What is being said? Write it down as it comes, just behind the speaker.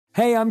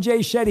Hey, I'm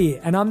Jay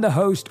Shetty, and I'm the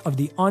host of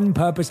the On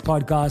Purpose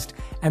podcast,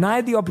 and I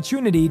had the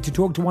opportunity to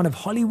talk to one of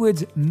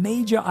Hollywood's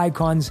major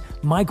icons,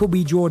 Michael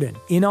B. Jordan.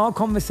 In our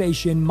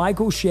conversation,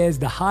 Michael shares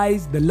the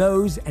highs, the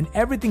lows, and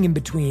everything in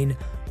between,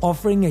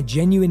 offering a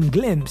genuine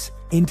glimpse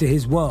into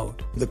his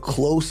world. The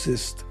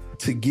closest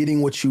to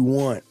getting what you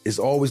want is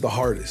always the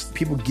hardest.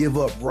 People give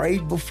up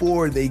right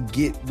before they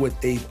get what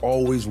they've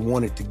always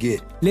wanted to get.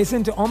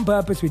 Listen to On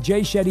Purpose with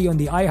Jay Shetty on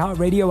the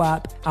iHeartRadio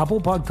app,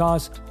 Apple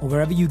Podcasts, or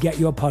wherever you get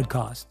your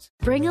podcasts.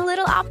 Bring a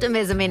little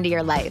optimism into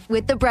your life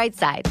with The Bright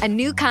Side, a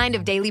new kind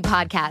of daily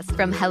podcast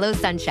from Hello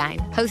Sunshine,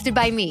 hosted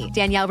by me,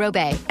 Danielle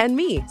Robay. And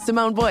me,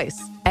 Simone Boyce.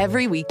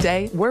 Every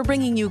weekday, we're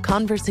bringing you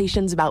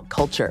conversations about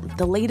culture,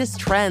 the latest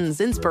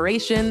trends,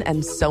 inspiration,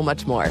 and so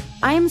much more.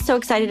 I am so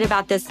excited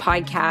about this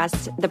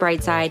podcast, The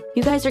Bright Side.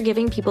 You guys are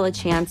giving people a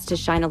chance to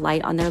shine a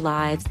light on their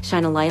lives,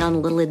 shine a light on a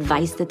little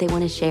advice that they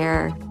want to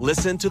share.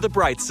 Listen to The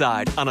Bright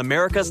Side on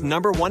America's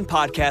 #1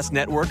 podcast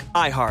network,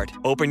 iHeart.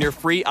 Open your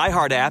free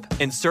iHeart app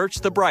and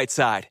search The Bright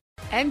Side.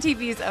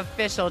 MTV's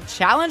official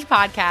Challenge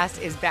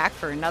podcast is back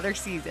for another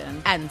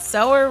season. And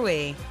so are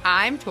we.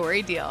 I'm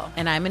Tori Deal.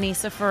 And I'm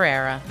Anissa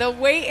Ferreira. The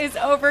wait is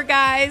over,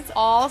 guys.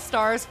 All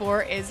Stars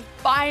 4 is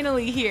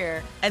finally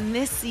here. And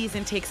this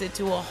season takes it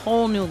to a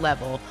whole new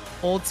level.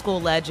 Old school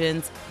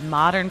legends,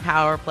 modern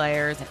power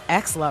players, and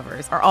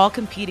ex-lovers are all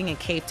competing in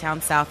Cape Town,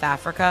 South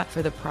Africa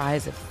for the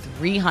prize of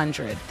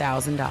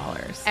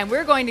 $300,000. And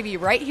we're going to be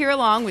right here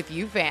along with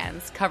you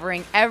fans,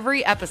 covering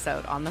every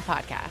episode on the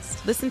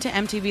podcast. Listen to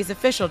MTV's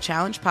official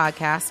Challenge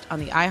podcast on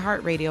the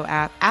iHeartRadio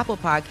app, Apple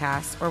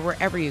Podcasts, or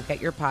wherever you get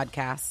your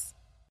podcasts.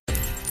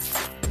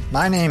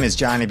 My name is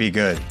Johnny B.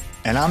 Good,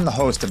 and I'm the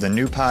host of the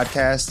new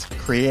podcast,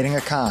 Creating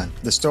a Con,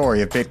 the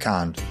story of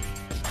Bitcoin.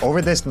 Over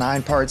this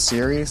 9-part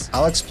series,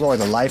 I'll explore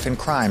the life and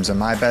crimes of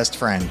my best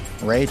friend,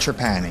 Ray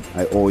Trapani.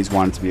 I always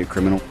wanted to be a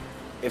criminal.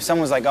 If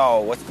someone's like, oh,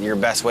 what's your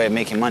best way of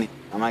making money?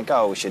 I'm like,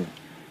 oh, we should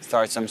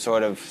start some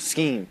sort of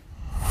scheme.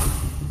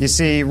 You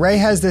see, Ray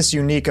has this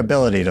unique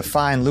ability to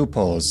find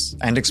loopholes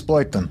and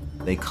exploit them.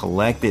 They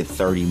collected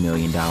 $30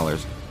 million.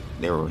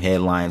 There were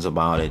headlines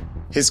about it.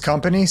 His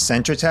company,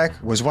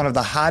 Centratech, was one of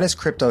the hottest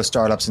crypto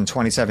startups in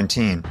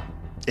 2017.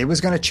 It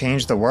was going to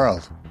change the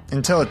world,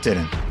 until it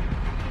didn't.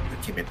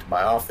 Came into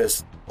my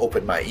office,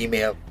 opened my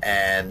email,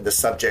 and the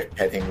subject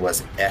heading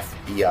was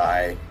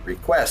FBI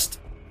request.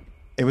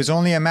 It was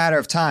only a matter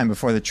of time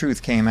before the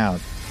truth came out.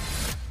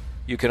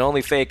 You can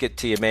only fake it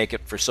till you make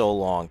it for so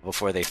long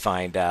before they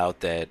find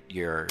out that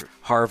your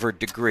Harvard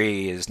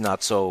degree is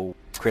not so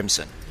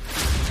crimson.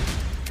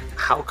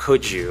 How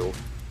could you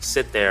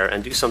sit there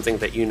and do something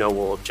that you know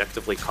will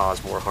objectively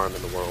cause more harm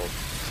in the world?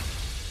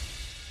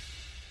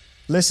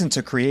 Listen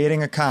to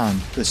Creating a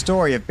Con, the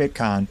story of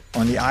Bitcoin,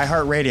 on the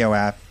iHeartRadio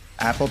app,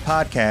 Apple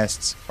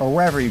Podcasts, or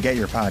wherever you get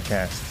your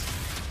podcasts.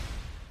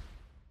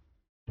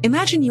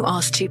 Imagine you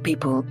ask two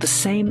people the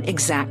same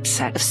exact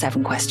set of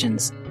 7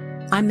 questions.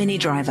 I'm Minnie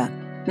Driver,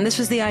 and this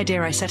was the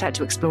idea I set out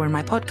to explore in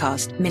my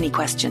podcast, Mini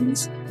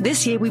Questions.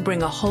 This year, we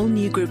bring a whole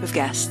new group of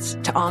guests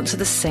to answer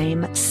the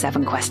same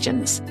 7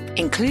 questions,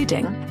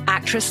 including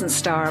actress and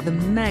star of the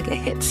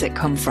mega-hit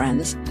sitcom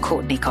Friends,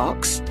 Courtney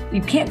Cox.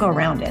 You can't go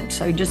around it,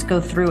 so you just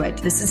go through it.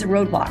 This is a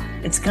roadblock.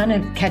 It's going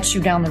to catch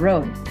you down the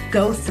road.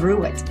 Go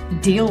through it.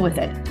 Deal with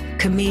it.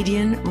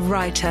 Comedian,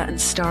 writer, and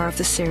star of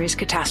the series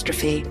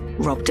Catastrophe,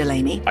 Rob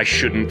Delaney. I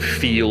shouldn't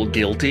feel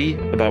guilty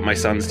about my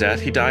son's death.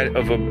 He died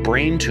of a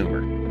brain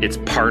tumor. It's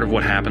part of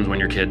what happens when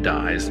your kid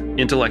dies.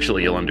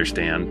 Intellectually, you'll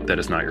understand that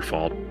it's not your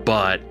fault,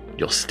 but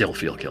you'll still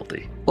feel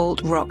guilty.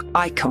 Alt-rock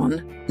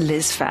icon,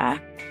 Liz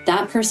Phair.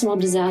 That personal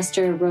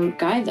disaster wrote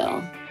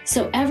Guyville.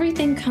 So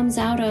everything comes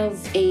out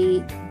of a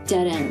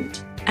dead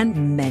end.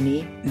 And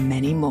many,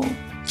 many more.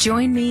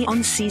 Join me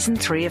on Season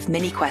 3 of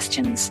Mini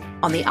Questions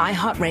on the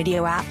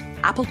iHeartRadio app,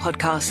 Apple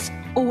Podcasts,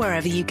 or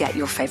wherever you get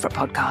your favorite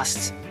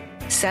podcasts.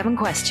 7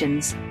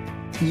 questions,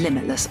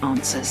 limitless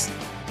answers.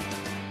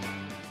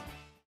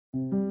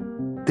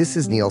 This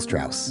is Neil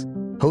Strauss,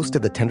 host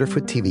of the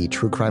Tenderfoot TV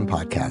true crime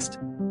podcast,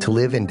 To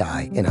Live and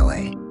Die in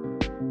LA.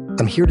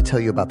 I'm here to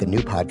tell you about the new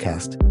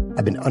podcast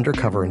I've been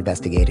undercover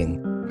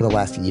investigating for the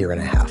last year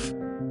and a half.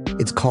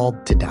 It's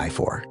called To Die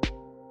For.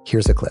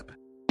 Here's a clip.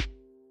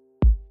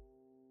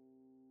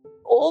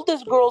 All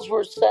these girls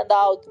were sent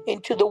out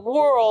into the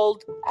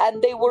world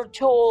and they were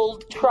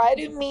told, try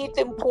to meet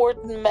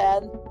important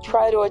men,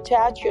 try to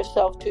attach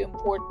yourself to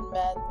important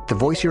men. The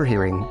voice you're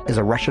hearing is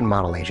a Russian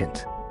model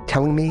agent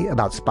telling me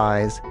about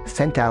spies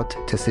sent out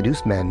to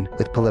seduce men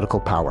with political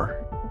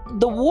power.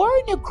 The war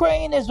in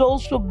Ukraine is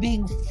also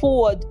being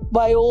fought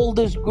by all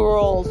these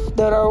girls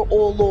that are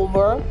all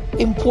over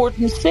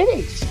important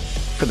cities.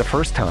 For the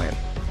first time,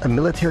 a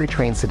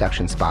military-trained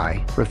seduction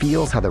spy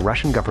reveals how the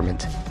Russian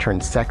government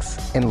turned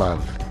sex and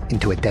love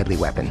into a deadly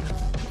weapon.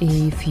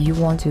 If you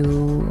want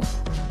to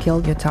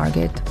kill your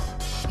target,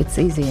 it's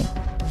easy.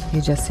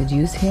 You just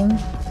seduce him,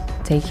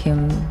 take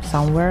him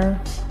somewhere,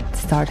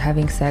 start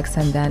having sex,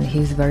 and then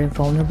he's very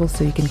vulnerable,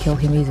 so you can kill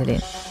him easily.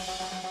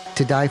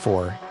 To Die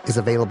For is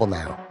available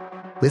now.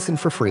 Listen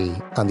for free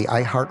on the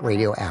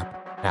iHeartRadio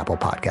app, Apple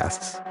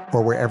Podcasts.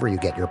 or wherever you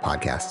get your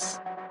podcasts.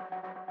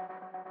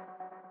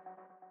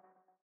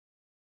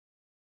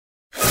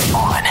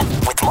 On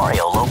with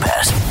Mario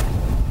Lopez.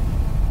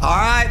 All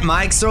right,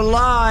 mics are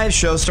live.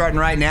 Show starting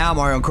right now.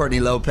 Mario and Courtney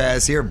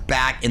Lopez here,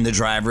 back in the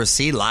driver's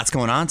seat. Lots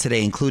going on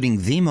today,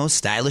 including the most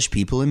stylish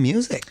people in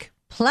music.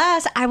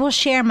 Plus, I will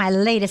share my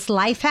latest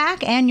life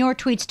hack and your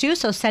tweets too,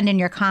 so send in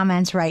your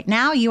comments right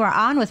now. You are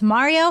on with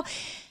Mario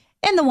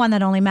and the one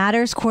that only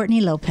matters,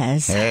 Courtney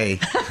Lopez. Hey.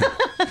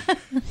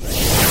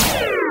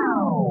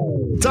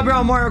 What's up,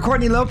 y'all? Mario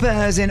Courtney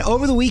Lopez. And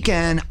over the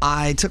weekend,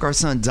 I took our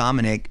son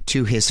Dominic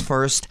to his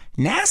first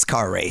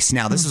NASCAR race.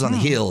 Now, this was on the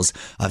heels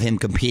of him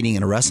competing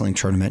in a wrestling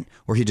tournament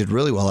where he did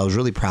really well. I was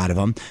really proud of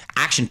him.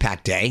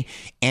 Action-packed day.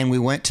 And we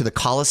went to the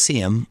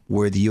Coliseum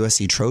where the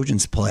USC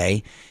Trojans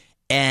play.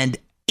 And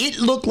it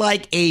looked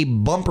like a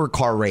bumper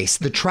car race.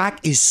 The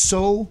track is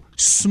so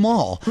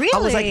small. Really? I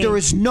was like, there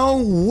is no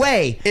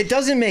way. It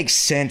doesn't make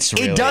sense,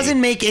 really. It doesn't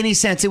make any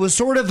sense. It was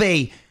sort of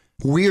a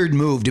weird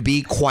move, to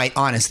be quite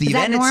honest. Is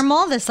that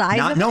normal, the size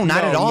of it? No,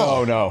 not at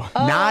all. No.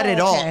 Not at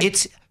all. Okay.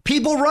 It's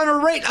people run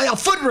a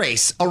foot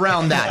race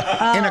around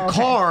that. In a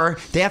car,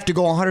 they have to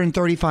go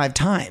 135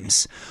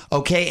 times.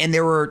 Okay, and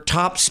there were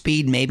top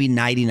speed maybe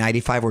 90,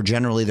 95, or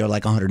generally they're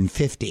like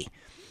 150.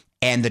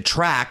 And the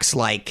tracks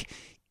like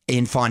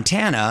in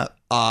Fontana,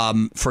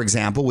 for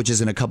example, which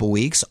is in a couple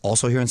weeks,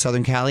 also here in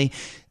Southern Cali,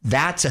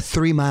 that's a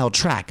 3-mile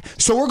track.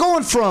 So we're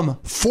going from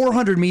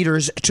 400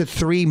 meters to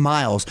 3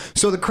 miles.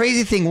 So the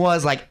crazy thing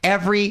was, like,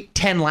 every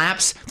 10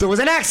 laps, there was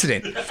an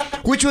accident,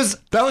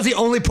 that was the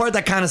only part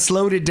that kind of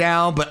slowed it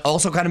down, but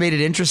also kind of made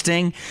it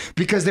interesting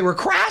because they were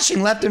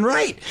crashing left and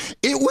right.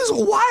 It was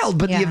wild,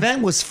 but the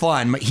event was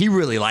fun. He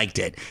really liked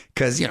it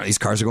because, you know, these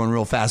cars are going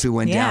real fast. We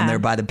went down there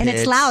by the pits. And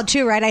it's loud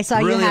too, right? I saw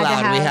really you had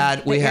loud. to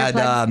have We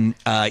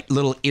had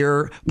little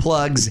ear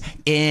plugs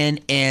in,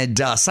 and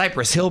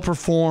Cypress Hill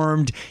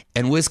performed,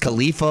 and Wiz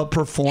Khalifa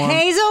performed.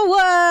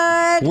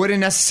 Hazelwood!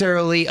 Wouldn't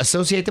necessarily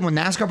associate them with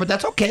NASCAR, but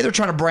that's okay. They're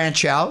trying to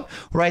branch out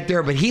right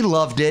there. But he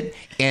loved it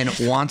and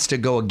wants to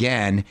go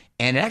again.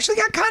 And it actually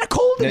got kind of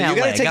cold in LA. You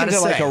got to take him to say.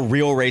 like a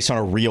real race on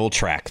a real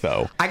track,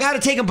 though. I got to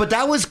take him, but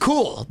that was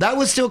cool. That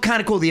was still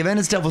kind of cool. The event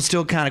and stuff was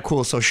still kind of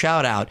cool. So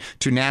shout out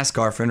to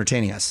NASCAR for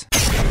entertaining us.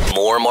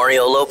 More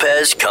Mario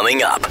Lopez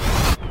coming up.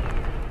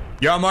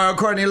 Yo, Mario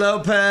Courtney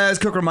Lopez.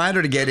 Quick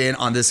reminder to get in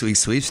on this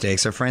week's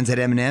sweepstakes. Our friends at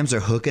M&M's are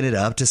hooking it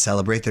up to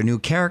celebrate their new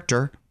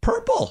character,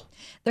 Purple.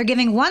 They're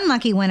giving one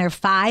lucky winner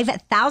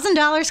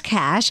 $5,000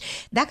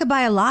 cash. That could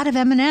buy a lot of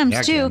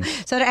M&M's too.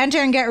 So to enter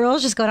and get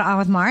rules, just go to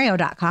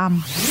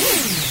onwithmario.com.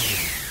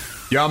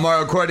 Yo,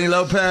 Mario Courtney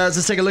Lopez.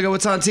 Let's take a look at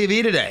what's on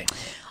TV today.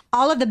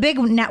 All of the big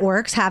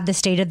networks have the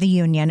State of the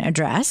Union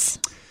address.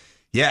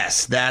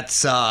 Yes,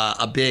 that's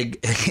a big...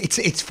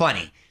 It's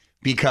funny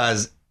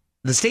because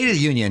the State of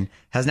the Union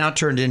has now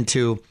turned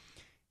into,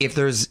 if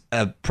there's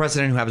a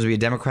president who happens to be a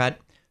Democrat,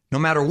 no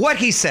matter what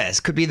he says,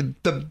 could be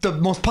the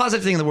most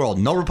positive thing in the world.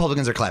 No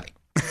Republicans are clapping.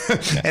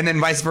 And then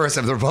vice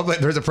versa.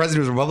 If there's a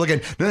president who's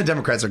Republican, then the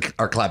Democrats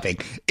are clapping.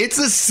 It's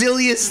the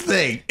silliest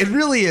thing. It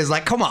really is.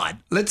 Like, come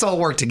on. Let's all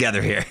work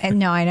together here.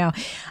 No, I know.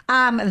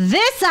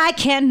 This I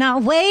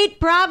cannot wait.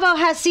 Bravo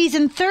has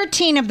season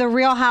 13 of The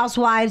Real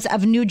Housewives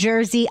of New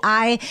Jersey.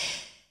 I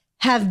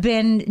have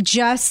been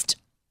just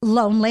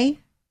lonely.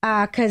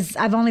 Because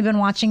I've only been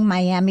watching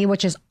Miami,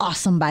 which is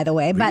awesome, by the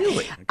way. But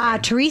really?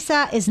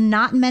 Teresa is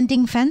not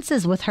mending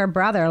fences with her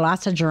brother.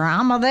 Lots of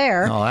drama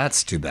there. Oh,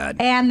 that's too bad.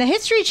 And the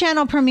History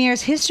Channel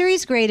premieres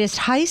History's Greatest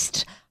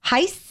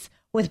Heists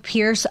with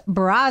Pierce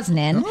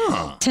Brosnan.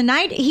 Oh.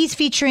 Tonight, he's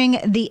featuring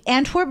the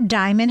Antwerp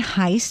Diamond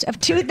Heist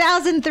of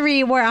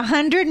 2003, where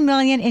 $100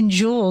 million in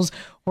jewels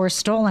were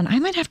stolen. I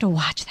might have to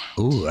watch that.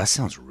 Ooh, that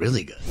sounds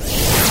really good.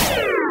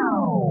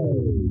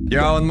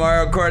 Yo, with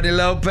Mario Courtney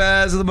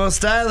Lopez, the most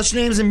stylish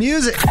names in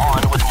music.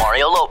 On with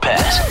Mario Lopez,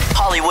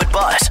 Hollywood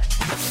Buzz.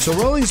 So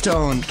Rolling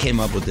Stone came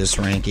up with this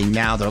ranking.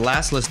 Now, their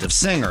last list of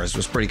singers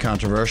was pretty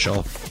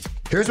controversial.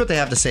 Here's what they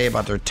have to say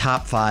about their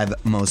top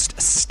 5 most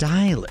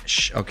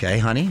stylish. Okay,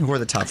 honey, who are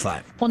the top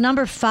 5? Well,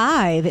 number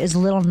 5 is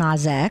Lil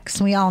Nas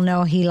X. We all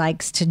know he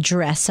likes to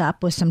dress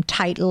up with some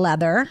tight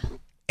leather.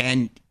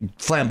 And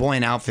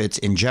flamboyant outfits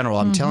in general.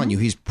 I'm telling you,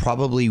 he's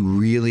probably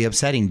really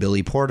upsetting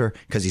Billy Porter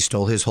because he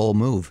stole his whole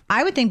move.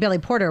 I would think Billy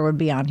Porter would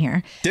be on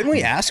here. Didn't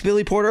we ask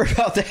Billy Porter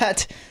about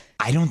that?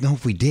 I don't know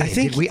if we did. I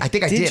think I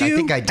did.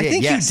 You? I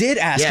think you did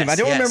ask him. I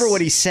don't remember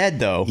what he said,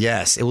 though.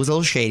 Yes, it was a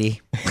little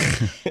shady.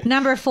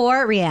 Number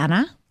 4,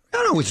 Rihanna.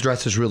 I know his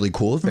dress is really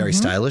cool. Very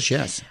stylish,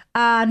 yes.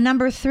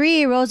 Number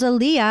 3,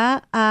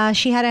 Rosalia.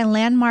 She had a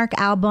landmark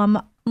album,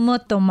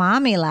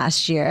 Motomami,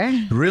 last year.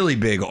 Really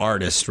big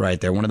artist right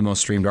there. One of the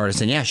most streamed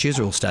artists. And yeah, she's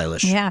real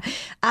stylish. Yeah.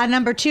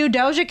 Number 2,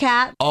 Doja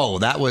Cat. Oh,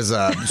 that was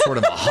sort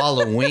of a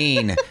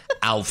Halloween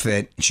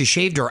outfit. She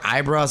shaved her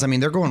eyebrows. I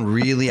mean, they're going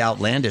really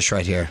outlandish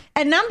right here.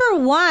 And number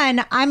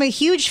 1, I'm a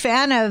huge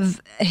fan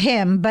of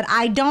him, but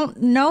I don't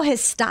know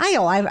his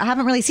style. I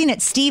haven't really seen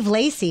it. Steve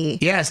Lacy.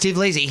 Yeah, Steve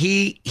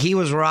Lacy. He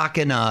was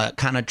rocking a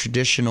kind of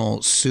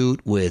traditional suit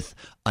with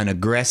an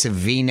aggressive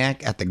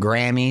V-neck at the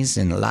Grammys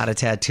and a lot of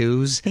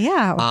tattoos.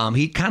 Yeah.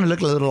 He kind of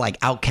looked a little like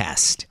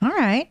Outkast. All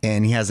right.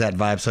 And he has that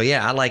vibe. So,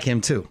 yeah, I like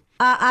him too.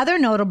 Other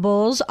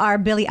notables are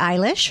Billie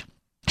Eilish.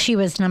 She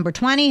was number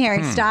 20.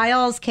 Harry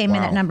Styles came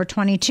in at number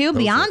 22.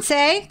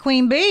 Beyonce,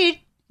 Queen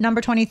Bee,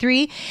 number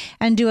 23.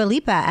 And Dua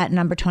Lipa at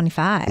number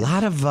 25. A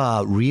lot of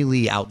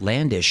really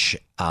outlandish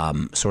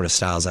sort of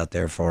styles out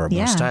there for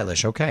more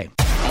stylish. Okay.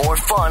 More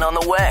fun on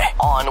the way.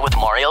 On with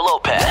Mario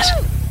Lopez.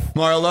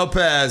 Mario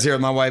Lopez here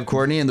with my wife,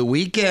 Courtney. And The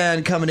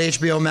Weeknd coming to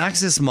HBO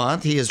Max this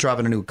month. He is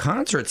dropping a new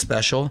concert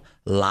special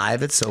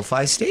live at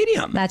SoFi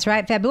Stadium. That's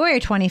right. February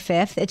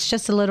 25th. It's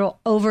just a little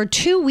over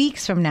 2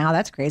 weeks from now.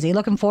 That's crazy.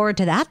 Looking forward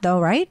to that,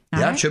 though, right?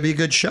 All right. It should be a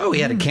good show.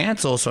 He had to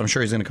cancel, so I'm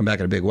sure he's going to come back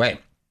in a big way.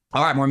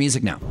 All right, more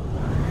music now.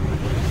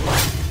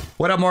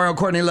 What up, Mario?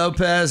 Courtney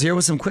Lopez here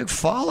with some quick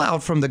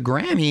fallout from the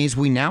Grammys.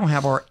 We now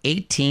have our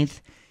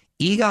 18th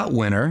EGOT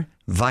winner,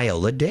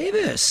 Viola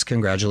Davis.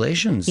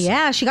 Congratulations.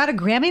 Yeah, she got a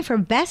Grammy for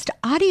Best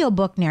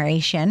Audiobook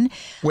Narration.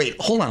 Wait,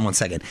 hold on one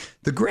second.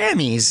 The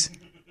Grammys...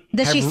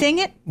 Does she sing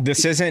it?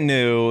 This isn't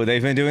new.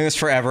 They've been doing this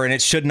forever, and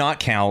it should not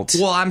count.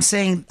 Well, I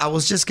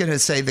was just going to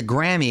say the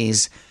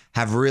Grammys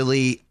have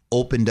really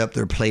opened up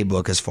their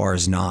playbook as far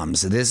as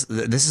noms. This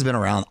has been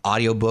around,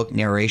 audiobook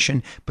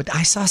narration, but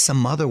I saw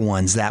some other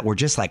ones that were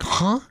just like,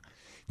 huh?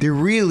 They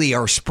really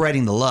are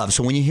spreading the love.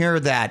 So when you hear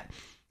that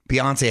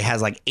Beyonce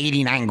has like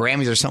 89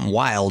 Grammys or something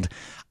wild,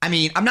 I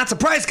mean, I'm not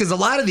surprised because a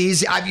lot of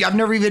these, I've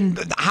never even,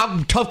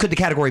 how tough could the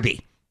category be?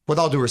 With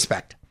all due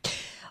respect.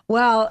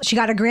 Well, she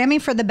got a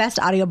Grammy for the Best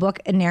Audiobook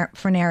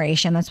for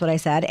Narration. That's what I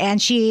said.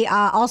 And she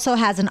also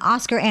has an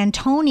Oscar and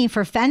Tony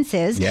for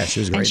Fences. Yeah, she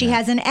was great. And she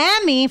has an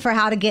Emmy for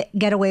How to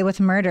Get Away with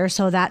Murder.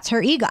 So that's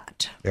her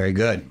EGOT. Very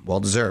good. Well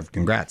deserved.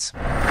 Congrats.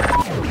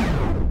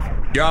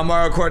 Y'all,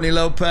 Mario Courtney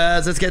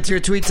Lopez. Let's get to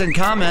your tweets and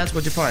comments.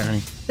 What'd you find,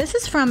 honey? This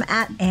is from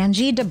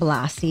 @Angie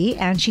DeBlasi,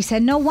 and she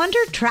said, "No wonder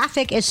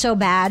traffic is so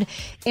bad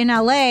in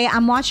LA.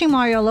 I'm watching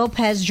Mario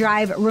Lopez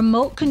drive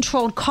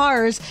remote-controlled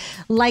cars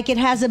like it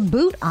has a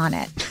boot on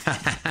it."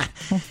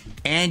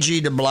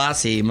 Angie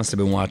DeBlasi must have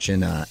been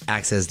watching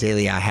Access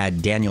Daily. I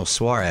had Daniel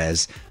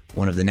Suarez,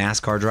 one of the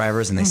NASCAR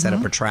drivers, and they set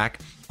up a track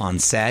on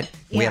set.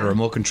 We had a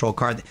remote control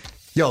car.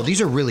 Yo,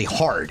 these are really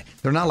hard.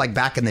 They're not like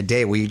back in the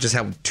day where you just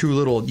have two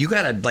little, you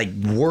got to like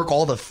work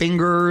all the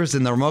fingers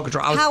and the remote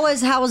control. How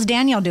was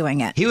Daniel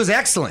doing it? He was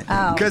excellent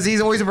because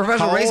he's always a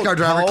professional race car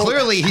driver.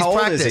 Clearly, he's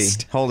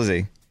practiced. How old is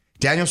he?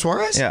 Daniel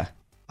Suarez? Yeah.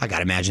 I got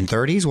to imagine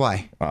 30s.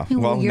 Why?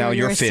 Well, now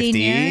you're 50.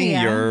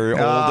 You're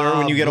older.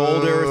 When you get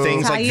older,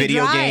 things like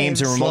video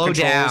games and remote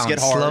controls get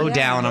hard. Slow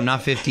down. I'm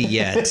not 50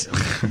 yet.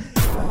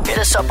 Hit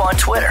us up on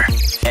Twitter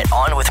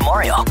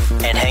 @OnWithMario.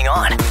 And hang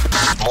on,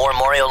 more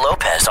Mario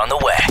Lopez on the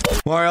way.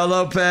 Mario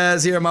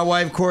Lopez here, my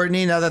wife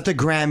Courtney. Now that the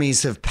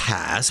Grammys have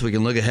passed, we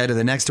can look ahead to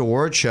the next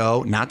award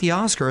show. Not the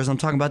Oscars. I'm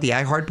talking about the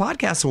iHeart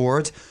Podcast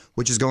Awards,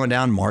 which is going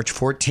down March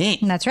 14th.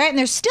 That's right. And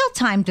there's still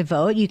time to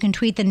vote. You can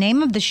tweet the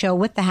name of the show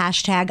with the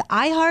hashtag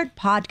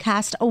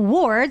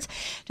iHeartPodcastAwards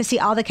to see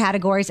all the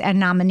categories and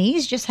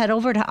nominees. Just head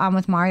over to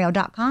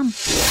onwithmario.com.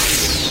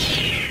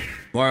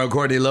 Mario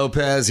Courtney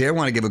Lopez here. I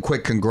want to give a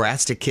quick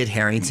congrats to Kit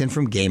Harington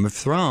from Game of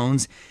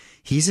Thrones.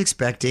 He's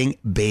expecting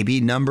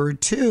baby number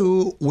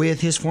 2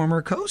 with his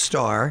former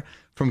co-star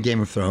from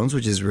Game of Thrones,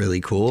 which is really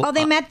cool. Oh,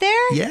 they met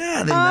there?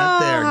 Yeah, they met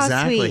there. How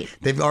Exactly. sweet.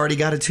 They've already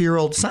got a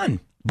 2-year-old son.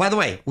 By the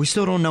way, we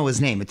still don't know his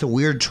name. It's a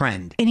weird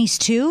trend. And he's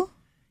 2?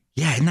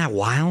 Yeah, isn't that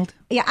wild?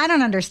 Yeah, I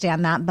don't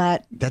understand that,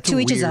 but That's to a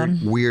each his own.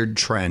 weird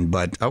trend,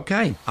 but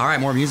okay. All right,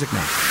 more music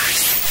now.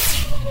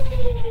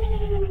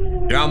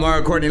 Yo,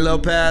 Mario Courtney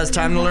Lopez.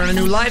 Time to learn a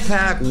new life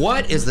hack.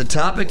 What is the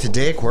topic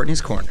today at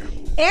Courtney's Corner?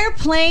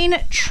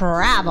 Airplane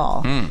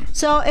travel.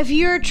 So if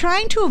you're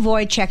trying to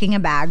avoid checking a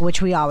bag,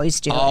 which we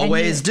always do.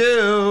 Always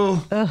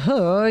do.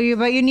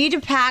 But you need to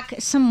pack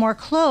some more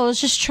clothes,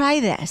 just try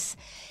this.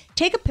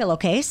 Take a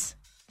pillowcase,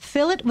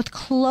 fill it with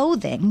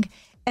clothing,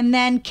 and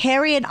then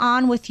carry it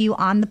on with you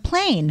on the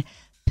plane.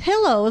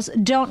 Pillows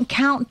don't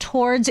count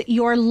towards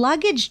your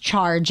luggage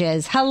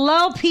charges.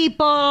 Hello,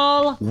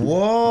 people.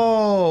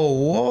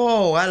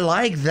 Whoa. I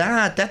like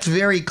that. That's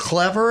very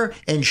clever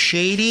and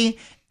shady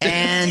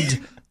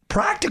and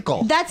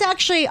practical. That's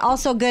actually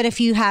also good if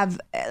you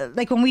have,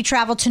 like when we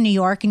travel to New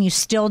York and you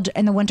still,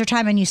 in the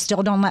wintertime, and you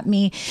still don't let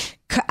me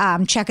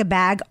check a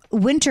bag.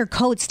 Winter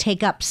coats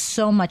take up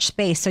so much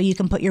space, so you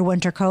can put your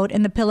winter coat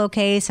in the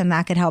pillowcase and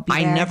that could help you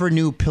I there. never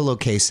knew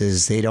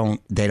pillowcases. They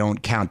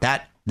don't count.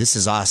 This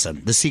is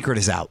awesome. The secret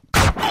is out.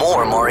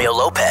 More Mario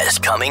Lopez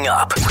coming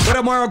up. What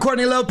up, Mario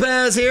Courtney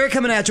Lopez here,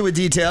 coming at you with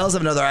details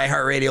of another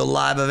iHeartRadio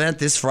live event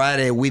this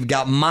Friday. We've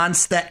got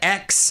Monsta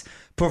X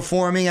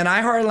performing in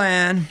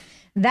iHeartland.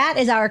 That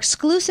is our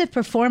exclusive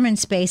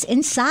performance space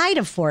inside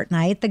of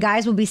Fortnite. The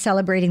guys will be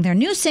celebrating their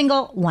new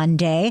single, One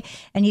Day,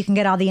 and you can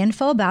get all the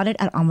info about it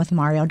at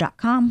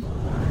onwithmario.com.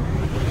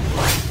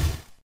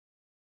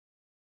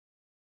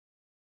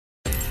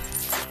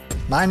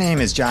 My name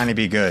is Johnny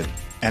B. Good,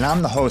 and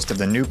I'm the host of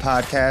the new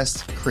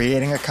podcast,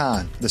 Creating a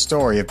Con, the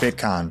story of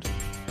Bitcon.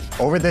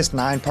 Over this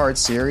 9-part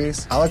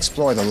series, I'll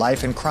explore the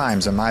life and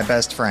crimes of my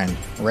best friend,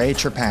 Ray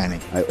Trapani.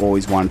 I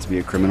always wanted to be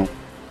a criminal.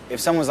 If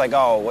someone's like,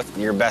 oh, what's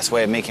your best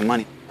way of making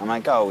money? I'm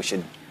like, oh, we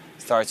should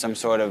start some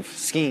sort of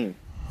scheme.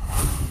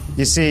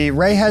 You see,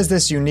 Ray has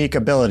this unique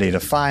ability to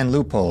find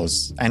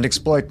loopholes and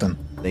exploit them.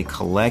 They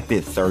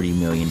collected $30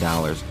 million.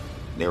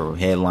 There were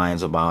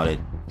headlines about it.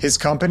 His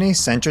company,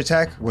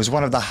 Centratech, was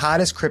one of the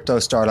hottest crypto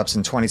startups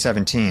in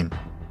 2017.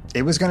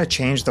 It was going to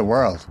change the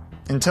world,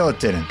 until it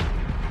didn't.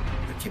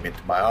 I came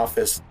into my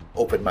office,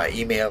 opened my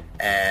email,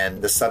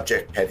 and the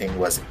subject heading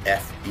was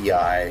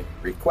FBI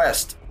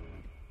request.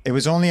 It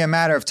was only a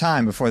matter of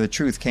time before the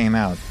truth came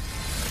out.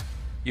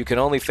 You can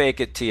only fake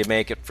it till you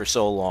make it for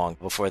so long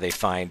before they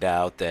find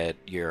out that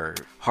your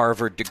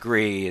Harvard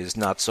degree is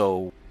not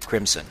so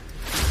crimson.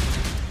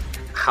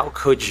 How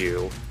could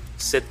you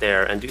sit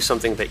there and do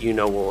something that you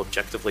know will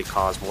objectively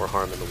cause more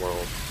harm in the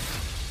world?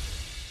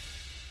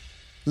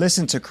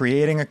 Listen to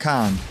Creating a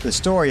Con, the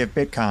story of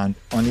Bitcoin,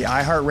 on the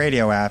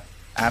iHeartRadio app,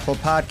 Apple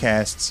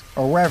Podcasts,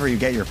 or wherever you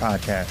get your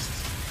podcasts.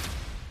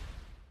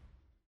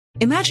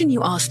 Imagine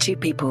you ask two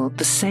people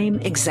the same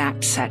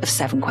exact set of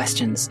 7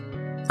 questions.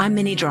 I'm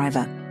Minnie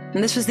Driver,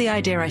 and this was the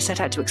idea I set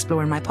out to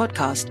explore in my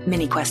podcast,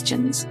 Mini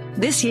Questions.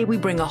 This year, we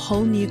bring a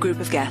whole new group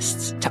of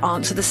guests to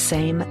answer the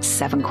same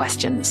 7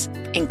 questions,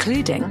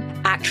 including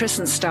actress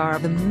and star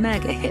of the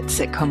mega-hit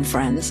sitcom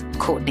Friends,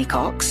 Courtney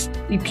Cox.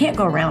 You can't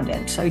go around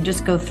it, so you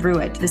just go through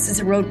it. This is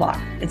a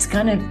roadblock. It's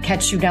going to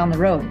catch you down the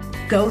road.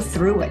 Go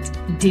through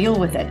it. Deal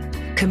with it.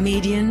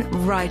 Comedian,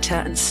 writer,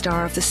 and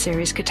star of the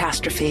series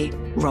Catastrophe,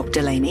 Rob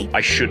Delaney.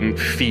 I shouldn't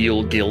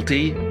feel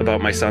guilty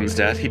about my son's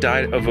death. He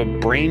died of a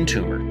brain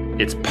tumor.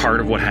 It's part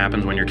of what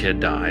happens when your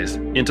kid dies.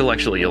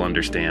 Intellectually, you'll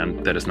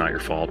understand that it's not your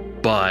fault,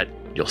 but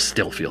you'll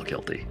still feel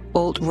guilty.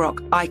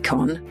 Alt-rock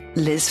icon,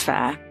 Liz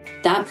Phair.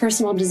 That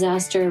personal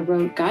disaster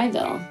wrote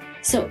Guyville.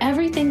 So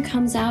everything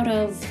comes out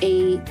of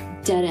a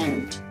dead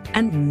end.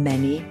 And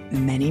many,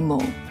 many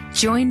more.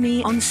 Join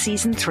me on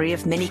Season 3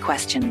 of Mini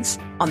Questions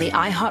on the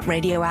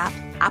iHeartRadio app,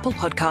 Apple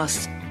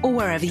Podcasts, or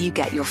wherever you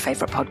get your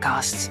favorite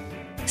podcasts.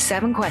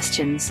 7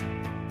 questions,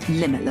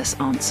 limitless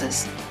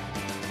answers.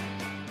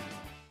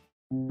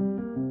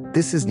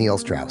 This is Neil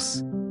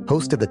Strauss,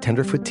 host of the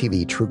Tenderfoot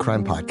TV true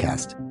crime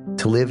podcast,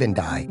 To Live and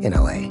Die in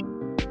LA.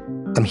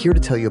 I'm here to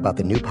tell you about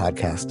the new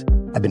podcast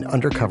I've been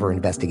undercover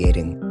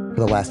investigating for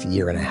the last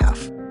year and a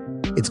half.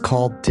 It's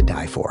called To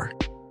Die For.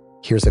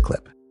 Here's a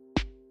clip.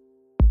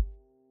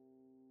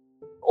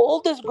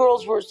 All these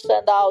girls were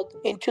sent out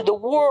into the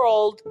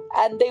world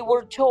and they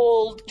were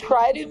told,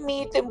 try to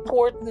meet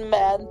important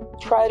men,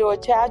 try to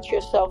attach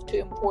yourself to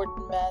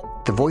important men.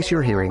 The voice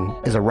you're hearing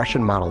is a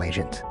Russian model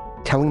agent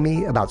telling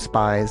me about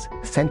spies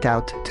sent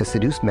out to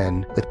seduce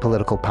men with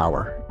political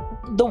power.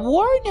 The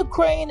war in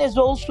Ukraine is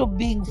also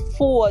being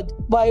fought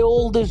by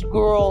all these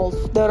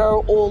girls that are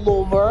all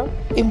over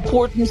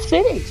important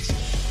cities.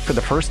 For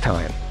the first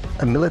time,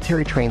 a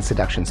military-trained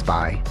seduction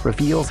spy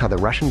reveals how the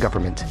Russian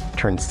government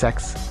turned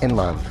sex and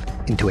love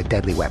into a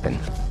deadly weapon.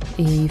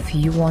 If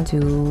you want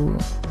to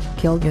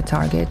kill your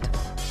target,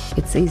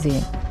 it's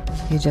easy.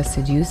 You just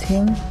seduce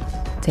him,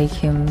 take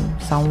him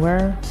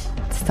somewhere,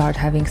 start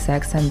having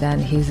sex, and then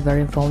he's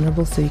very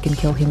vulnerable, so you can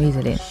kill him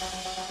easily.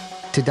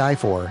 To Die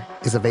For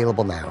is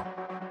available now.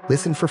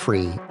 Listen for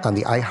free on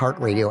the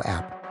iHeartRadio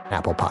app,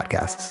 Apple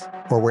Podcasts,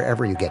 or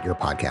wherever you get your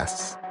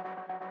podcasts.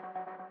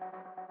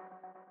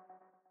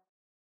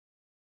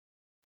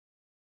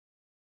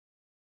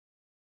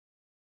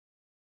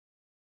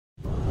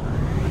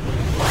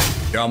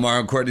 Y'all,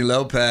 Mario Courtney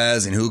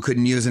Lopez, and who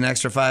couldn't use an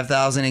extra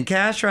 $5,000 in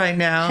cash right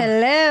now?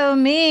 Hello,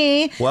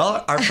 me.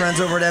 Well, our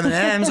friends over at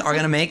M&M's are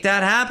going to make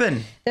that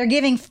happen. They're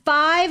giving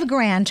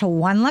 $5,000 to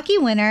one lucky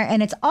winner,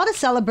 and it's all to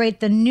celebrate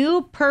the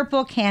new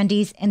purple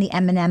candies in the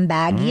M&M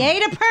bag. Yay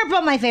to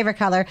purple, my favorite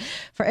color.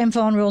 For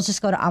info and rules,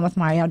 just go to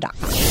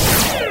onwithmario.com.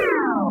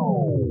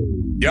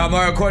 Y'all,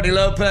 Mario Courtney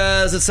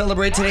Lopez. Let's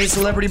celebrate today's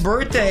celebrity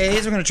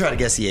birthdays. We're going to try to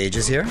guess the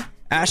ages here.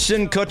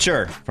 Ashton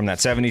Kutcher from that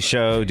 70s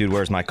show, Dude,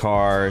 Where's My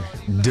Car?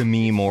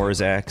 Demi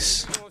Moore's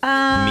ex.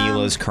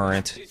 Mila's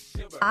current.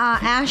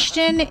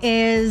 Ashton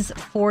is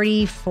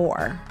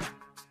 44.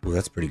 Ooh,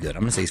 that's pretty good.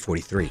 I'm going to say he's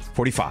 43.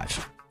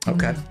 45.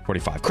 Okay.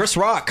 45. Chris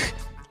Rock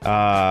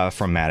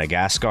from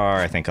Madagascar.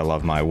 I Think I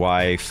Love My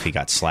Wife. He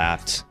got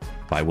slapped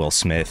by Will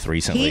Smith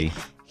recently.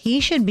 He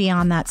should be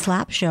on that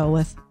slap show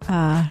with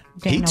Dana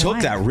He took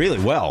White. that really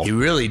well. He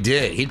really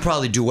did. He'd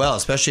probably do well,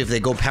 especially if they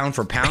go pound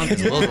for pound,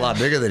 because Will's a lot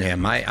bigger than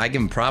him. I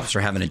give him props for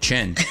having a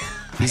chin.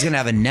 He's going to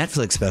have a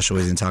Netflix special.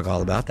 He's going to talk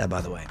all about that,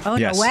 by the way. Oh,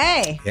 yes. No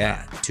way.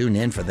 Yeah, tune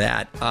in for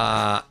that.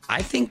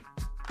 I think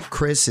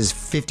Chris is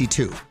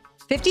 52.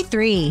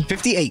 53.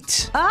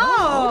 58.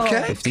 Oh.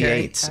 Okay.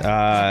 58.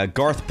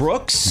 Garth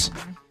Brooks,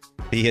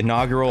 the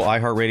inaugural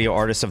iHeartRadio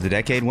Artist of the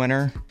Decade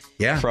winner.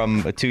 Yeah.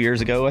 From 2 years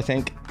ago, I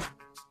think.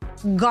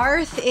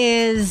 Garth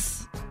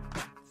is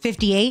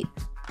 58.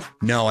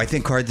 No, I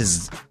think Garth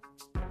is,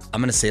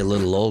 I'm going to say a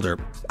little older.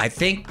 I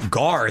think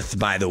Garth,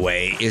 by the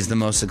way, is the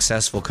most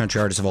successful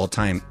country artist of all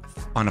time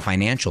on a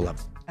financial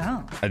level.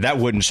 Oh. That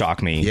wouldn't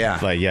shock me. Yeah.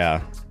 Like,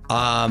 yeah.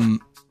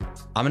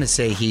 I'm going to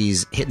say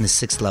he's hitting the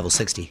 6th level,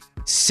 60.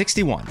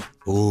 61.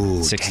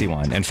 Ooh,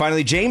 61. Dang. And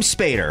finally, James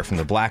Spader from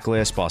The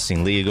Blacklist,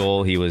 Boston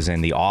Legal. He was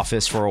in The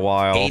Office for a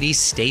while. 80s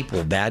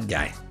staple bad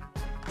guy.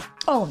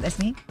 Oh, that's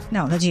me?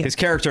 No, that's you. His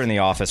character in The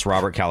Office,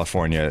 Robert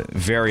California,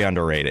 very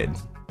underrated.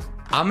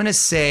 I'm going to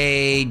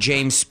say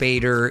James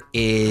Spader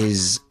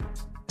is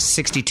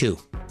 62.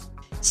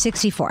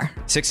 64.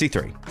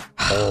 63.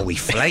 Oh, we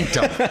flanked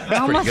him. I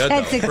almost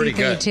said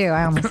 63 too.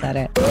 I almost said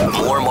it.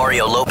 More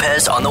Mario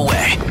Lopez on the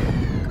way.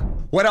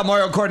 What up,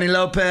 Mario Courtney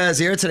Lopez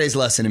here. Today's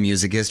lesson in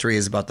music history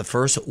is about the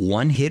first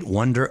one-hit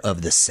wonder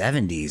of the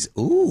 70s.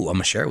 Ooh, I'm going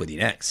to share it with you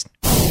next.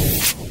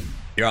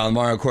 You're on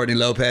Mario Courtney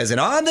Lopez,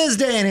 and on this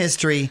day in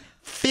history,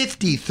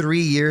 53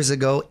 years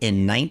ago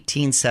in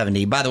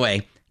 1970. By the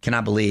way,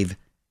 cannot believe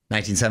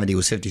 1970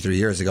 was 53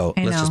 years ago.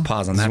 Let's just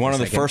pause on that. It's one of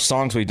the first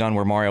songs we've done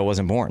where Mario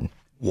wasn't born.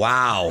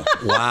 Wow.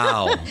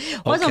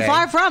 Wasn't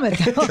far from it.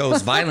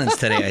 Chose violence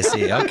today, I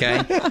see.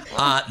 Okay.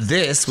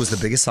 This was the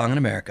biggest song in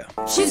America.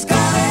 She's got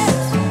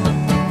it.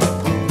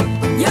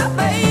 Yeah,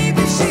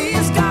 baby,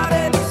 she's got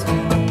it.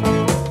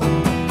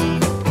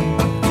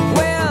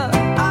 Well,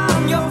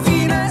 I'm your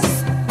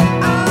Venus.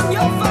 I'm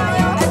your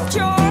fire and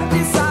your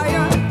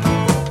desire.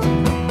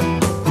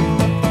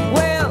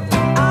 Well,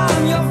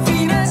 I'm your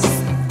Venus.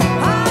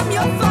 I'm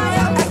your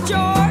fire and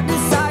your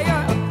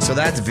desire. So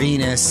that's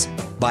Venus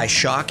by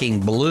Shocking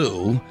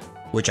Blue,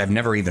 which I've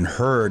never even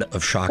heard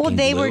of Shocking Blue. Well,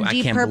 they were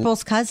Deep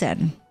Purple's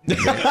cousin.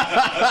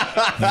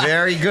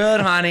 Very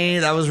good, honey.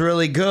 That was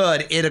really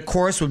good. It, of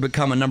course, would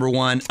become a number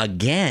one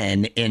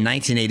again in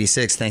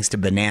 1986 thanks to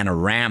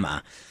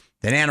Bananarama.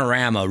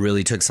 Bananarama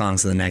really took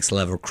songs to the next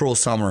level. Cruel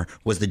Summer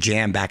was the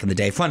jam back in the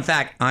day. Fun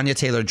fact, Anya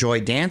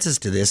Taylor-Joy dances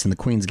to this in The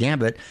Queen's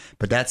Gambit,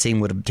 but that scene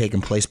would have taken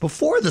place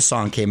before the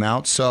song came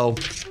out. So,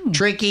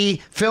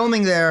 tricky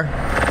filming there.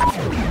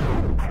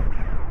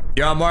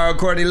 You're on Mario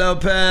Courtney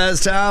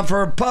Lopez. Time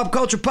for a pop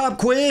culture pop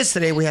quiz.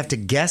 Today we have to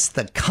guess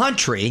the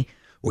country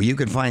where you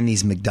can find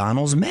these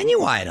McDonald's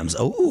menu items.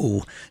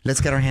 Oh, let's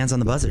get our hands on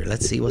the buzzer.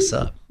 Let's see what's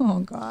up. Oh,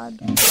 God.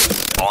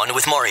 On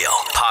with Mario,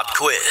 pop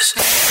quiz.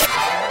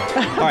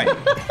 All right.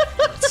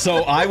 So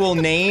I will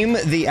name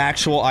the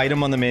actual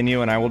item on the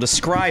menu and I will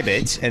describe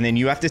it. And then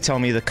you have to tell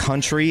me the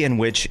country in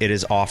which it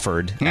is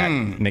offered at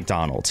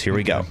McDonald's. Here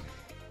we go.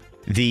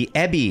 The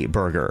Ebby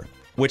Burger,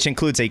 which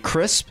includes a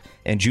crisp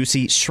and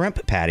juicy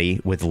shrimp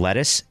patty with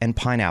lettuce and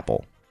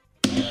pineapple.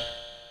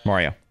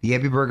 Mario. The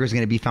Ebby Burger is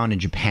going to be found in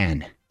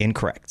Japan.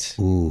 Incorrect.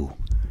 Ooh,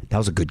 that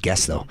was a good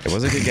guess, though. It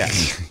was a good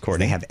guess.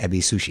 Courtney. They have Ebby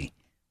sushi.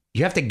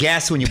 You have to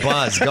guess when you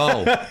buzz.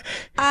 Go.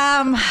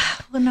 Well,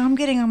 now I'm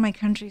getting on my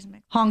country's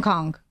mix. Hong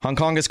Kong. Hong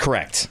Kong is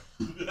correct.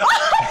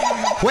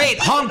 Wait,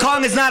 Hong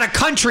Kong is not a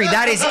country.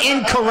 That is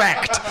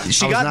incorrect.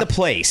 She got the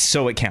place,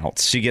 so it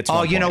counts. She gets 1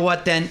 point. You know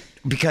what, then?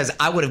 Because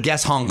I would have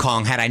guessed Hong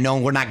Kong had I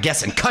known we're not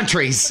guessing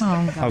countries.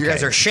 Oh, God. You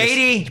guys are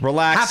shady. Just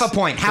relax. Half a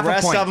point. The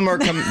rest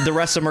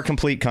of them are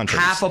complete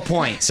countries. Half a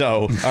point.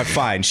 So,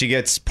 fine. She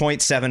gets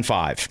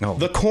 0.75. Oh.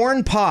 The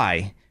corn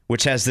pie,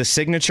 which has the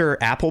signature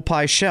apple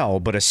pie shell,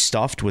 but is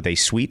stuffed with a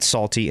sweet,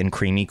 salty, and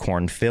creamy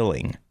corn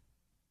filling.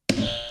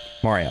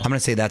 Mario. I'm going to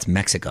say that's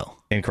Mexico.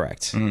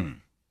 Incorrect.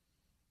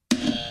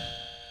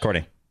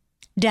 Courtney.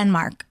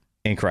 Denmark.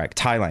 Incorrect.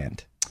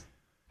 Thailand.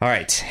 All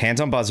right.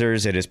 Hands on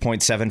buzzers. It is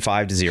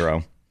 0.75 to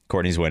 0.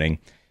 Courtney's winning.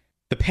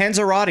 The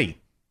Panzerotti,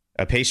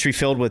 a pastry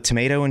filled with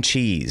tomato and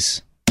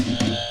cheese.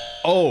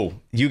 Oh,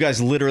 you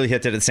guys literally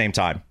hit it at the same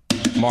time.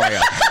 Mario.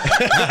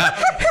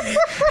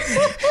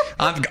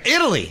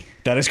 Italy.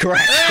 That is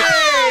correct.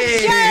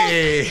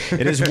 Hey!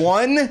 It is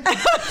 1 to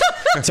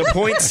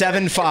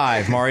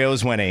 0.75. Mario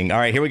is winning. All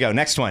right, here we go.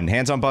 Next one.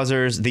 Hands on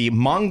buzzers. The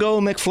Mongo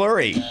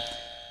McFlurry.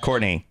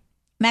 Courtney.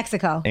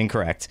 Mexico.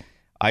 Incorrect.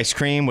 Ice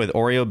cream with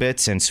Oreo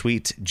bits and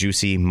sweet,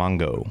 juicy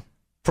mango.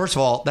 First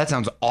of all, that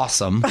sounds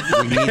awesome.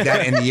 We need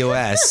that in the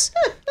U.S.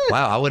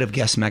 Wow, I would have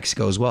guessed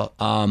Mexico as well.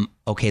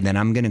 Okay, then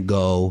I'm going to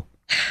go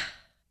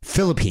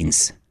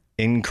Philippines.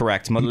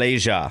 Incorrect.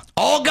 Malaysia.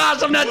 Oh,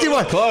 gosh, I'm not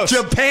doing close.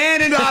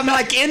 Japan, and I'm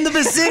like in the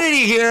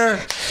vicinity here.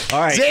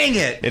 All right. Dang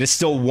it. It is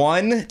still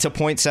 1 to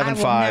 0.75. I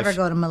will never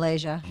go to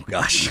Malaysia. Oh,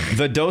 gosh.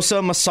 The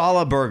Dosa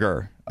Masala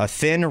Burger, a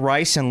thin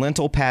rice and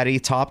lentil patty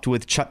topped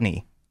with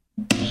chutney.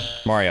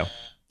 Mario.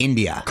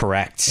 India.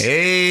 Correct.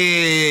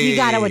 Hey. You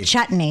got it with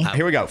chutney.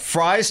 Here we go.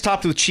 Fries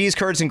topped with cheese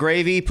curds and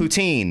gravy.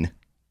 Poutine.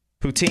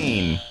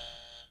 Poutine.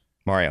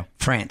 Mario.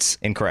 France.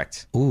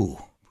 Incorrect. Ooh.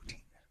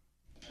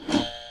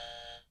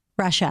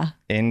 Russia.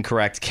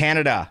 Incorrect.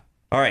 Canada.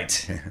 All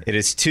right. It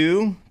is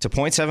 2 to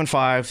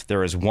 0.75.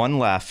 There is 1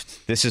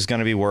 left. This is going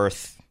to be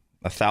worth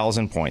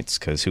 1,000 points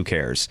because who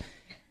cares?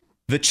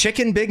 The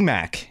Chicken Big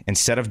Mac.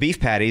 Instead of beef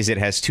patties, it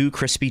has 2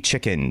 crispy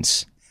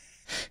chickens.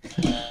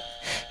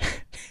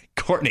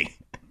 Courtney.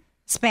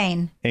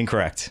 Spain.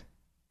 Incorrect.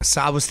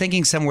 So I was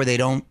thinking somewhere they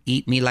don't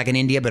eat meat like in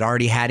India, but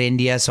already had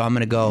India. So I'm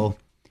going to go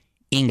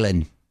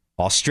England.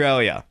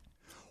 Australia.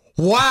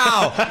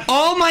 Wow.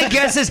 All my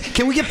guesses.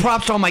 Can we get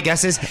props to all my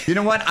guesses? You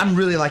know what? I'm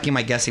really liking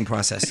my guessing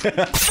process.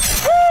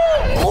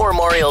 More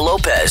Mario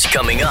Lopez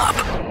coming up.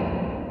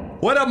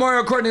 What up,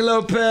 Mario Courtney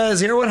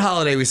Lopez here? What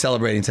holiday are we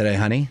celebrating today,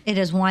 honey? It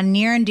is one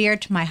near and dear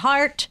to my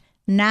heart,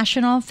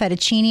 National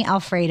Fettuccine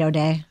Alfredo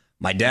Day.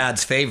 My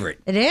dad's favorite.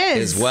 It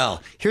is. As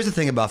well. Here's the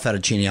thing about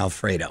fettuccine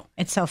Alfredo.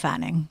 It's so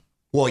fattening.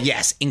 Well,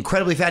 yes,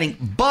 incredibly fattening,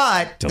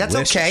 but Delicious.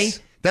 that's okay.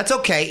 That's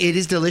okay. It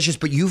is delicious,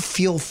 but you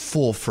feel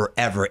full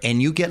forever,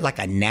 and you get like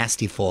a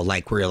nasty full,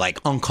 like where you're like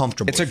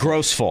uncomfortable. It's a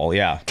gross full,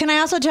 yeah. Can I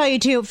also tell you,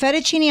 too,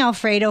 fettuccine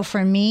Alfredo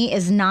for me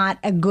is not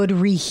a good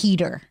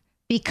reheater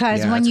because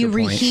Yeah, when that's a you good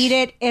point. reheat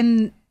it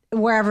in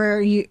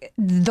wherever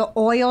the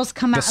oils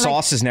come The out.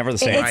 sauce is never the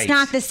same. It's Right.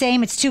 not the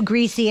same. It's too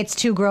greasy. It's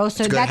too gross.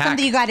 So It's a good that's hack.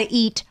 something you got to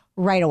eat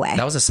right away.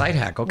 That was a side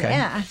hack. Okay.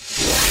 Yeah.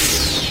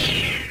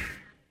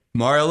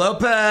 Mario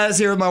Lopez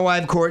here with my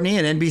wife, Courtney,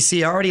 and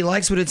NBC already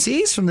likes what it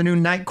sees from the new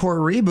Night Court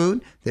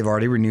reboot. They've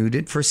already renewed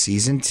it for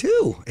season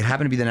 2. It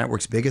happened to be the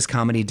network's biggest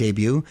comedy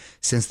debut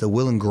since the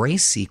Will and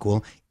Grace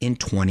sequel in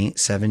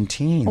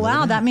 2017.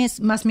 Wow, that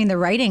must mean the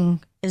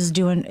writing is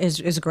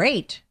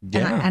great.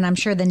 Yeah. And I'm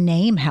sure the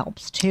name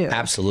helps too.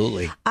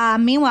 Absolutely.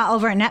 Meanwhile,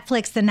 over at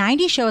Netflix, the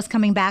 90s show is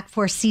coming back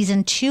for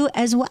season 2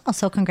 as well.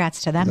 So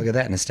congrats to them. Look at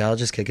that.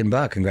 Nostalgia's kicking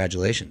butt.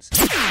 Congratulations.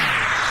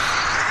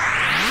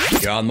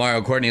 You're on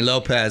Mario Courtney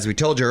Lopez. We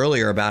told you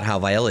earlier about how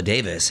Viola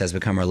Davis has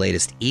become our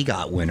latest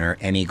EGOT winner,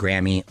 Emmy,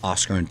 Grammy,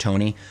 Oscar, and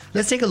Tony.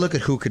 Let's take a look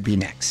at who could be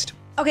next.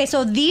 Okay,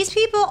 so these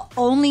people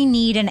only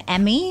need an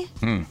Emmy.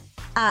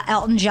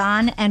 Elton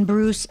John and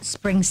Bruce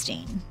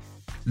Springsteen.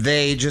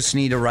 They just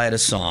need to write a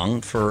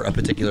song for a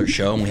particular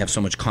show, and we have so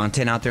much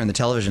content out there in the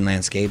television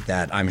landscape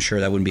that I'm sure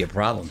that wouldn't be a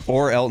problem.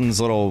 Or Elton's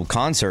little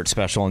concert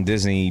special on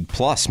Disney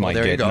Plus might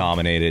there you get go.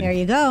 nominated. There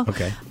you go.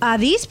 Okay.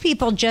 These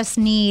people just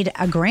need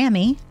a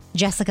Grammy.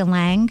 Jessica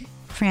Lange,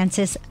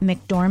 Frances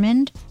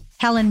McDormand,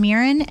 Helen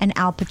Mirren, and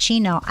Al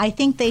Pacino. I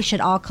think they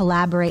should all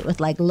collaborate with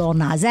like Lil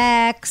Nas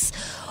X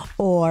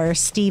or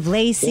Steve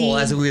Lacy. Well,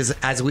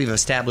 as we've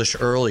established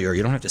earlier,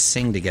 you don't have to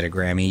sing to get a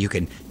Grammy. You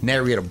can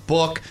narrate a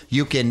book.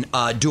 You can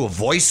do a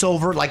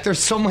voiceover. Like, there's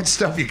so much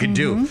stuff you can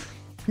do.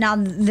 Now,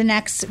 the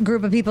next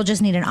group of people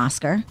just need an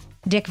Oscar.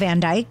 Dick Van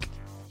Dyke,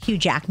 Hugh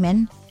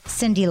Jackman,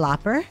 Cyndi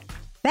Lauper,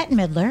 Bette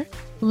Midler,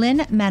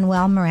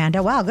 Lin-Manuel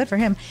Miranda, wow, good for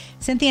him,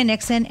 Cynthia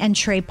Nixon, and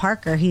Trey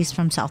Parker. He's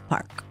from South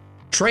Park.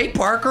 Trey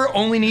Parker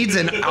only needs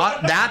an...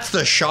 that's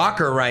the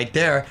shocker right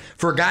there.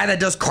 For a guy that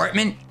does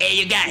Cartman,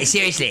 hey, you guys,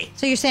 seriously.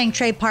 So you're saying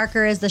Trey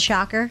Parker is the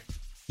shocker?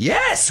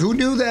 Yes, who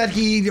knew that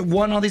he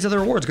won all these other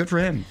awards? Good for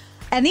him.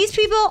 And these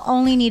people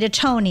only need a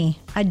Tony.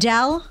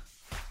 Adele,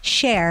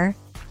 Cher,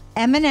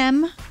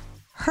 Eminem,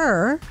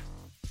 Her,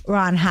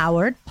 Ron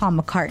Howard, Paul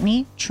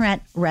McCartney,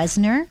 Trent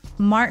Reznor,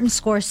 Martin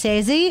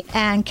Scorsese,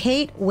 and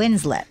Kate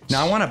Winslet.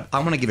 Now, I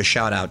want to give a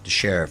shout out to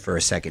Cher for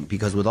a second,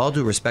 because with all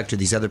due respect to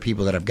these other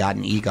people that have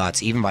gotten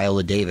EGOTs, even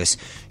Viola Davis,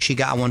 she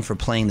got one for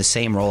playing the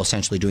same role,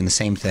 essentially doing the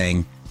same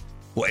thing.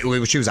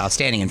 She was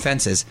outstanding in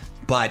Fences,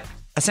 but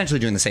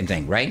essentially doing the same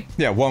thing, right?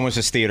 Yeah, one was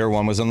just theater,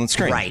 one was on the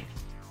screen. Right.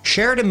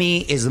 Cher, to me,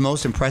 is the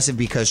most impressive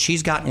because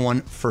she's gotten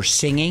one for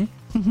singing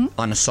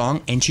on a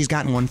song, and she's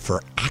gotten one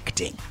for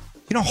acting.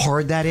 You know how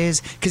hard that is?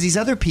 Because these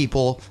other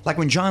people, like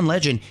when John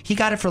Legend, he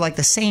got it for like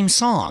the same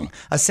song,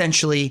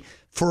 essentially,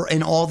 for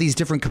in all these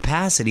different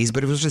capacities,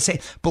 but it was the same.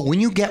 But when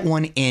you get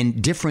one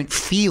in different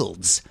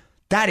fields,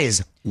 that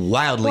is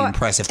wildly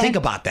impressive. Think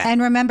about that.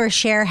 And remember,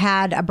 Cher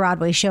had a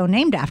Broadway show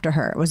named after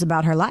her. It was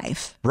about her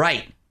life.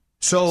 Right.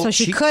 So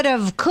she could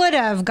have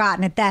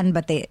gotten it then,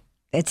 but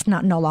it's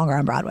no longer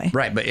on Broadway.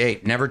 Right, but hey,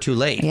 never too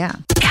late. Yeah.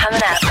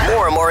 Coming up,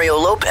 more Mario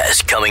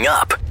Lopez coming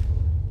up.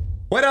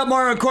 What up,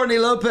 Mario Courtney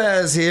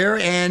Lopez here,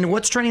 and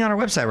what's trending on our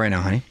website right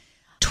now, honey?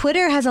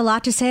 Twitter has a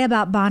lot to say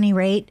about Bonnie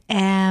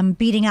Raitt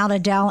beating out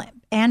Adele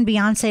and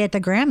Beyonce at the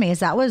Grammys.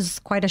 That was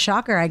quite a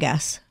shocker, I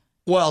guess.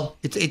 Well,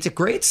 it's a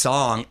great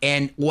song,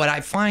 and what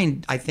I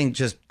find, I think,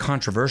 just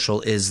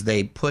controversial is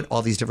they put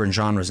all these different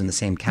genres in the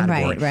same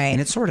category. Right. And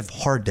it's sort of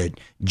hard to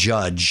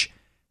judge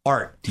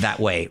art that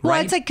way, Well,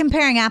 right? it's like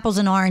comparing apples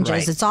and oranges.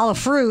 Right. It's all a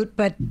fruit,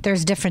 but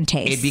there's different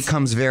tastes. It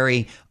becomes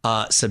very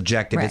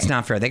subjective. Right. It's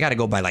not fair. They got to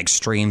go by like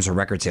streams or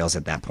record sales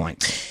at that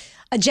point.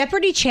 A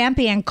Jeopardy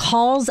champion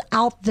calls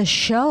out the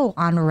show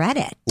on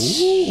Reddit.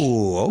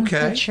 Ooh, I'm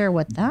okay. not sure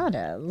what that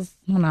is.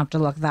 I'm going to have to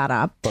look that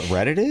up. But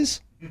Reddit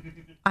is?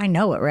 I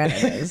know what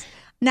Reddit is.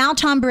 Now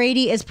Tom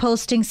Brady is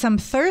posting some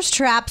thirst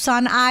traps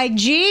on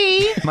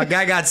IG. My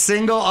guy got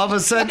single all of a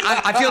sudden.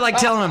 I feel like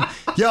telling him,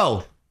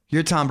 yo,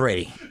 you're Tom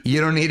Brady. You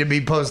don't need to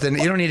be posting.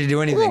 You don't need to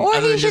do anything Or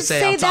other he than should just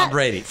say, say I'm Tom that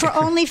Brady. for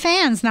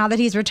OnlyFans now that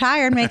he's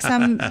retired, make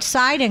some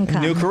side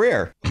income. New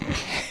career.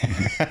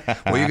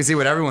 Well, you can see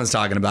what everyone's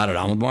talking about at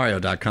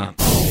onwithmario.com.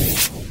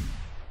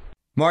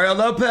 Mario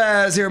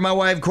Lopez here with my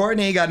wife,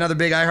 Courtney. Got another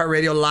big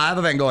iHeartRadio live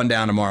event going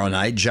down tomorrow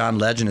night. John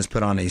Legend has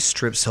put on a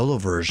strip solo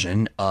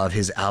version of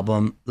his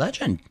album,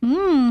 Legend.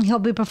 He'll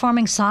be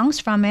performing songs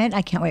from it.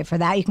 I can't wait for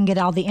that. You can get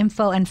all the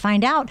info and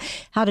find out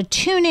how to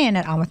tune in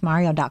at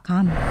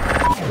onwithmario.com.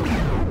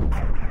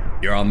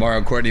 You're on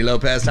Mario Courtney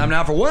Lopez. Time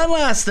now for one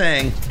last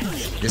thing.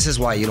 This is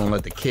why you don't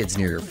let the kids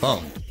near your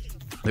phone.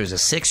 There's a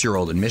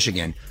 6-year-old in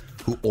Michigan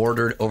who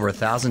ordered over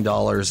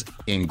 $1,000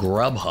 in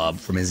Grubhub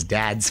from his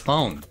dad's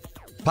phone.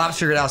 Pops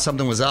figured out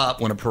something was up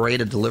when a parade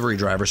of delivery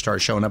drivers started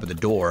showing up at the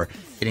door.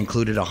 It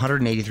included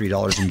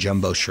 $183 in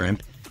jumbo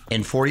shrimp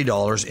and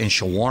 $40 in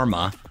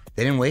shawarma.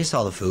 They didn't waste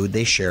all the food.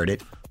 They shared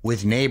it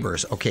with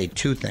neighbors. Okay,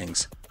 two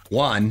things.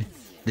 One,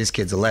 this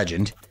kid's a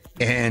legend.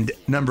 And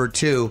number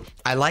two,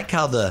 I like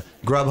how the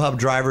Grubhub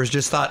drivers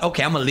just thought,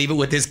 okay, I'm going to leave it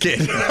with this kid.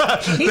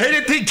 They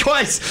didn't think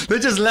twice. They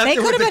just left They it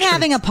with could have the been kid.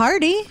 having a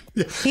party.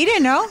 He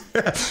didn't know.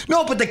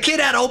 No, but the kid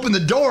had to open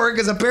the door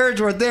because the parents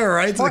weren't there,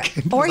 right? So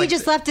Or he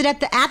just left it at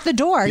the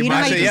door. You know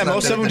how you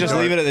most of them just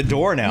leave it at the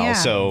door now. Yeah.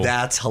 So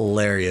that's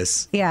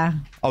hilarious. Yeah.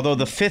 Although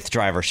the fifth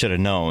driver should have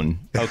known.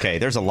 Okay,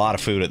 there's a lot of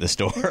food at this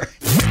door.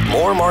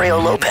 More Mario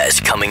Lopez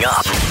coming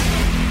up.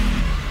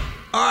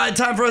 All right,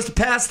 time for us to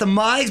pass the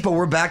mics, but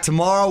we're back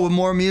tomorrow with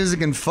more music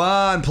and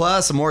fun,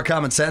 plus some more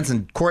common sense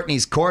in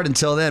Courtney's court.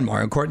 Until then,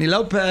 Mario and Courtney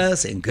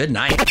Lopez, and good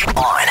night.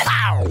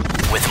 On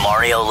with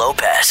Mario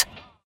Lopez.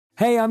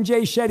 Hey, I'm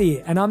Jay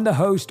Shetty, and I'm the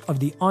host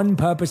of the On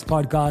Purpose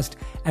podcast,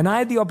 and I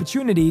had the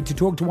opportunity to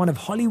talk to one of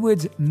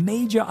Hollywood's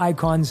major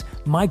icons,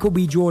 Michael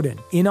B. Jordan.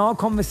 In our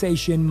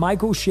conversation,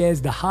 Michael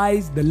shares the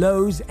highs, the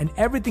lows, and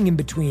everything in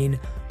between,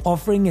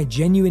 offering a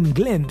genuine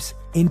glimpse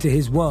into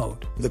his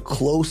world. The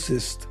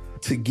closest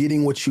to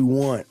getting what you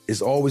want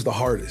is always the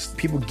hardest.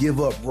 People give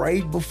up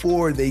right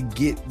before they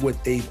get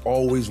what they've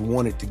always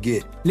wanted to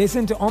get.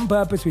 Listen to On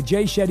Purpose with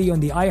Jay Shetty on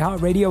the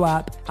iHeartRadio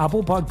app,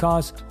 Apple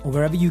Podcasts, or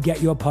wherever you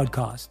get your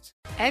podcasts.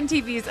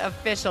 MTV's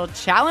official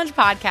Challenge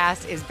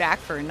podcast is back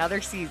for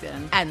another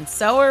season. And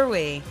so are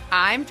we.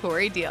 I'm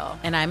Tori Deal.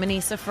 And I'm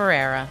Anissa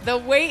Ferreira. The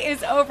wait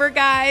is over,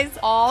 guys.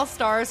 All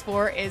Stars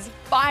 4 is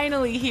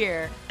finally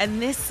here. And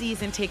this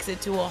season takes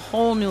it to a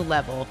whole new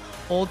level.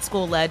 Old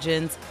school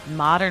legends,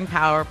 modern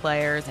power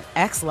players, and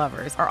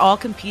ex-lovers are all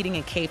competing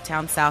in Cape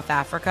Town, South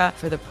Africa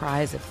for the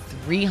prize of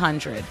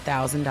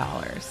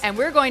 $300,000. And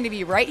we're going to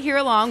be right here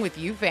along with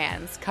you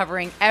fans,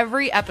 covering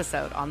every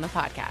episode on the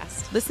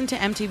podcast. Listen to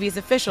MTV's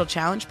official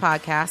Challenge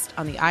podcast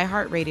on the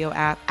iHeartRadio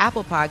app,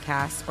 Apple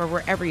Podcasts, or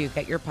wherever you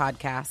get your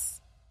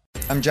podcasts.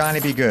 I'm Johnny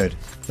B. Good,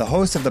 the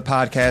host of the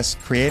podcast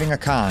Creating a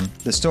Con,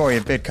 the story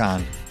of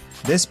Bitcoin.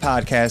 This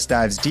podcast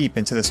dives deep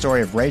into the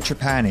story of Ray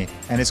Trapani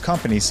and his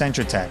company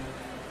Centratech.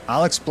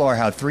 I'll explore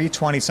how three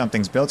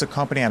 20-somethings built a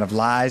company out of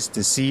lies,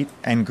 deceit,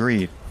 and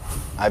greed.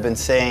 I've been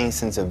saying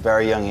since a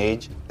very young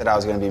age that I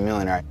was going to be a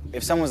millionaire.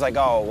 If someone's like,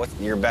 oh, what's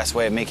your best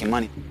way of making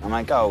money? I'm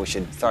like, oh, we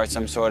should start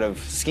some sort of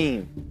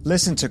scheme.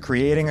 Listen to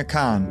Creating a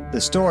Con, the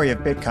story of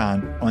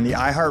Bitcoin, on the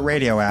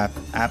iHeartRadio app,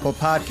 Apple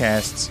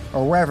Podcasts,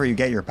 or wherever you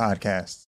get your podcasts.